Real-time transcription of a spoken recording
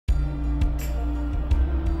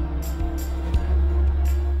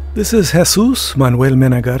This is Jesús, Manuel,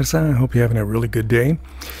 Mena, Garza. I hope you're having a really good day.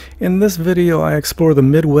 In this video, I explore the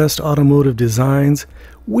Midwest Automotive Design's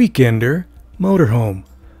Weekender motorhome,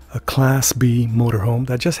 a Class B motorhome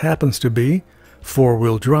that just happens to be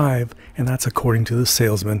four-wheel drive, and that's according to the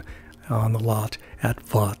salesman on the lot at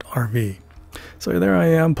Vogt RV. So there I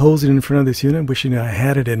am posing in front of this unit, wishing I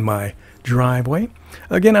had it in my driveway.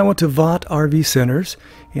 Again, I went to Vogt RV Centers,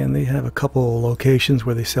 and they have a couple locations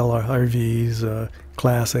where they sell our RVs,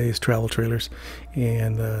 Class A's, travel trailers,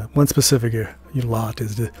 and one specific lot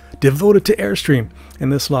is devoted to Airstream,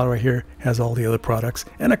 and this lot right here has all the other products.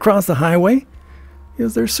 And across the highway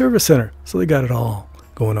is their service center, so they got it all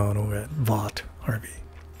going on over at Vogt RV.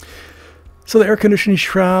 So the air conditioning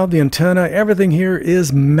shroud, the antenna, everything here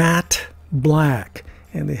is matte black,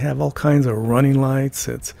 and they have all kinds of running lights.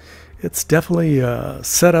 It's definitely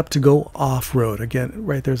set up to go off-road. Again,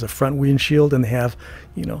 right there's a front windshield, and they have,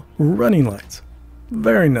 running lights.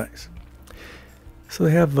 Very nice. So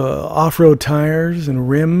they have off-road tires and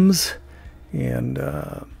rims, and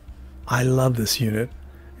I love this unit.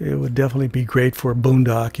 It would definitely be great for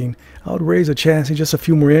boondocking. I would raise the chassis just a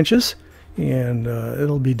few more inches, and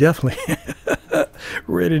it'll be definitely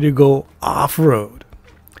ready to go off-road.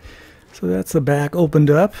 So that's the back opened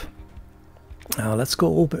up. Now let's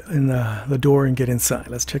go open the door and get inside.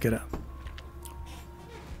 Let's check it out.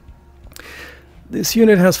 This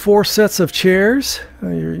unit has 4 sets of chairs,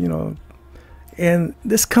 and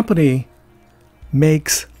this company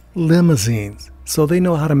makes limousines, so they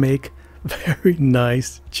know how to make very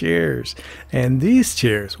nice chairs. And these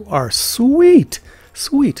chairs are sweet,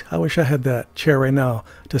 sweet. I wish I had that chair right now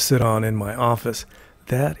to sit on in my office.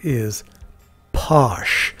 That is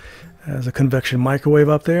posh. There's a convection microwave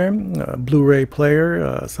up there, a Blu-ray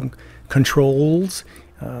player, some controls,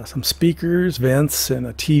 some speakers, vents, and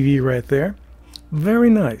a TV right there. Very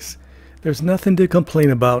nice. There's nothing to complain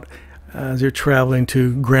about as you're traveling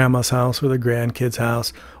to grandma's house or the grandkids'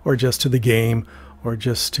 house, or just to the game, or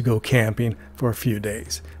just to go camping for a few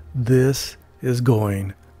days. This is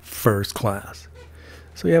going first class.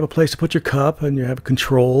 So you have a place to put your cup, and you have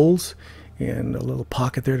controls, and a little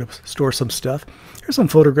pocket there to store some stuff. Here's some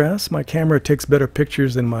photographs. My camera takes better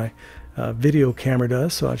pictures than my video camera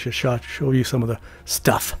does, so I'll just show you some of the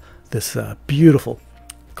stuff this beautiful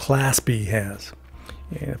Class B has.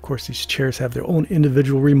 And of course, these chairs have their own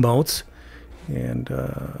individual remotes, and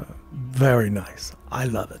very nice. I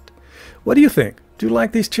love it. What do you think? Do you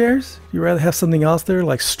like these chairs? You rather have something else there,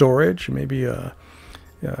 like storage, maybe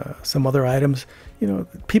some other items?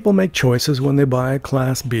 People make choices when they buy a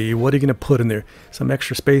Class B. What are you going to put in there? Some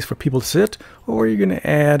extra space for people to sit, or are you going to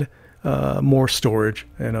add more storage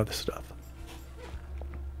and other stuff?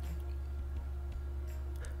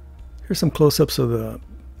 Here's some close-ups of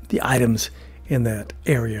the items in that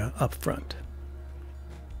area up front.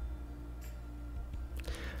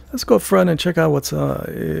 Let's go up front and check out what's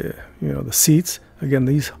the seats. Again,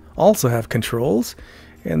 these also have controls.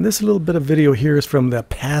 And this little bit of video here is from the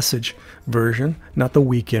Passage version, not the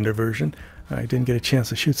Weekender version. I didn't get a chance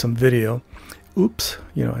to shoot some video. Oops,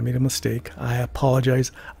 I made a mistake. I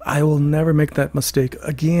apologize. I will never make that mistake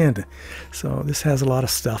again. So this has a lot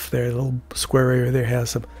of stuff there. The little square area there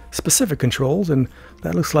has some specific controls, and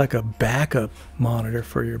that looks like a backup monitor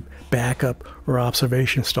for your backup or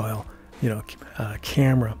observation style,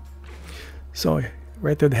 camera. So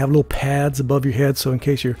right there they have little pads above your head, so in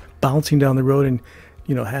case you're bouncing down the road and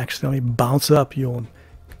accidentally bounce up, you won't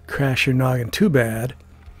crash your noggin too bad.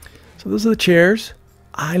 So those are the chairs.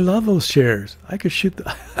 I love those chairs. I could shoot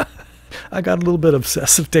I got a little bit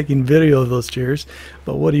obsessive taking video of those chairs,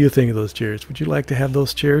 but what do you think of those chairs? Would you like to have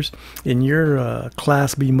those chairs in your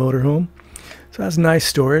Class B motorhome? So that's nice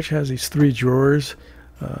storage. Has these 3 drawers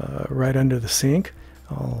right under the sink,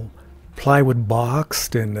 all plywood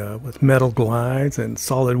boxed and with metal glides and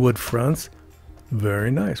solid wood fronts.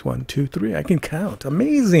 Very nice. 1, 2, 3. I can count.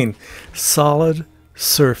 Amazing. Solid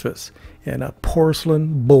surface and a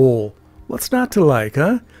porcelain bowl. What's not to like,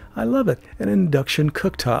 huh? I love it. An induction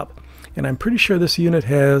cooktop. And I'm pretty sure this unit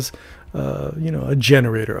has, a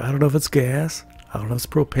generator. I don't know if it's gas. I don't know if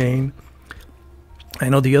it's propane. I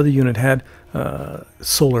know the other unit had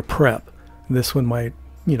solar prep. This one might,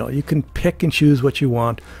 you can pick and choose what you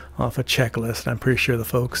want off a checklist. I'm pretty sure the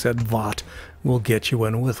folks at Vogt will get you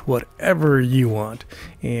one with whatever you want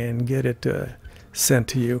and get it sent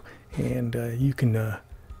to you, and you can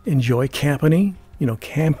enjoy camping,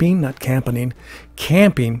 camping, not camping,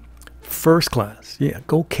 camping first class. Yeah,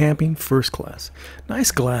 go camping first class.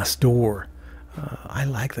 Nice glass door. I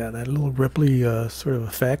like that little Ripley sort of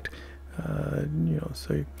effect.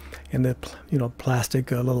 So, and the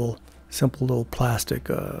plastic little simple little plastic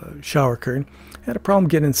shower curtain. I had a problem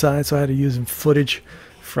getting inside, so I had to use footage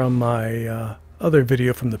from my other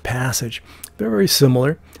video from the passage. They're very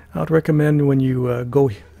similar. I would recommend when you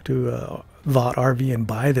go to Vogt RV and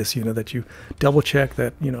buy this unit that you double check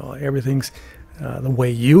that everything's the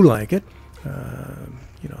way you like it.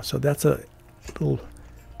 So that's a little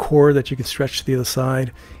cord that you can stretch to the other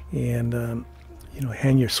side and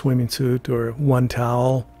hang your swimming suit or one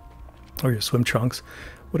towel or your swim trunks,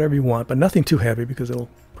 whatever you want, but nothing too heavy because it'll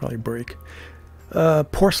probably break.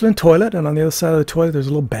 Porcelain toilet, and on the other side of the toilet there's a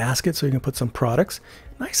little basket so you can put some products.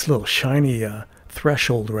 Nice little shiny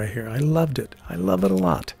threshold right here. I loved it. I love it a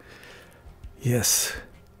lot. Yes.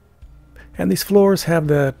 And these floors have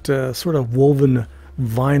that sort of woven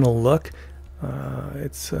vinyl look.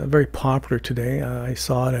 It's very popular today. I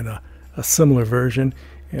saw it in a similar version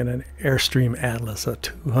in an Airstream Atlas, a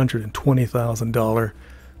 $220,000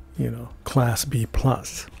 Class B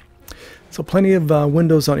plus. So plenty of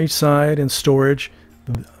windows on each side and storage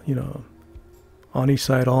on each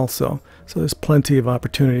side also. So there's plenty of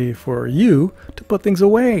opportunity for you to put things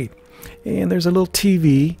away. And there's a little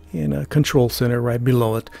TV in a control center right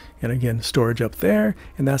below it, and again storage up there,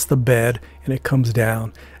 and that's the bed, and it comes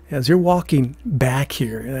down as you're walking back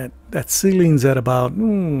here, and that ceiling's at about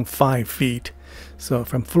 5 feet. So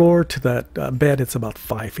from floor to that bed, it's about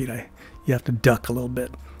 5 feet. You have to duck a little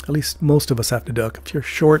bit. At least most of us have to duck. If you're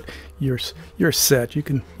short, you're set. You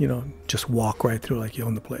can just walk right through like you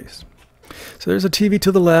own the place. So there's a TV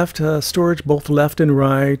to the left, storage both left and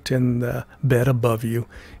right, and the bed above you,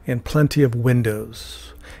 and plenty of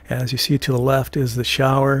windows. As you see, to the left is the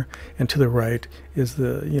shower, and to the right is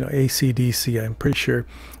the AC/DC. I'm pretty sure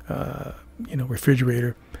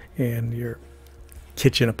refrigerator and your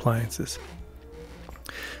kitchen appliances.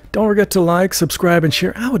 Don't forget to like, subscribe, and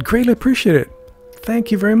share. I would greatly appreciate it.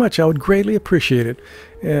 Thank you very much. I would greatly appreciate it.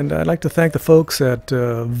 And I'd like to thank the folks at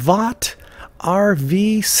Vogt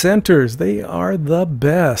RV Centers. They are the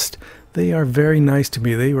best. They are very nice to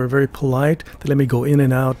me. They were very polite. They let me go in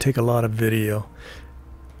and out, take a lot of video.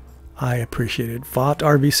 I appreciate it. Vogt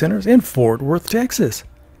RV Centers in Fort Worth, Texas.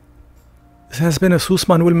 This has been Jesús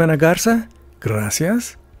Manuel Mena Garza.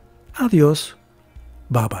 Gracias. Adios.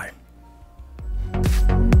 Bye-bye.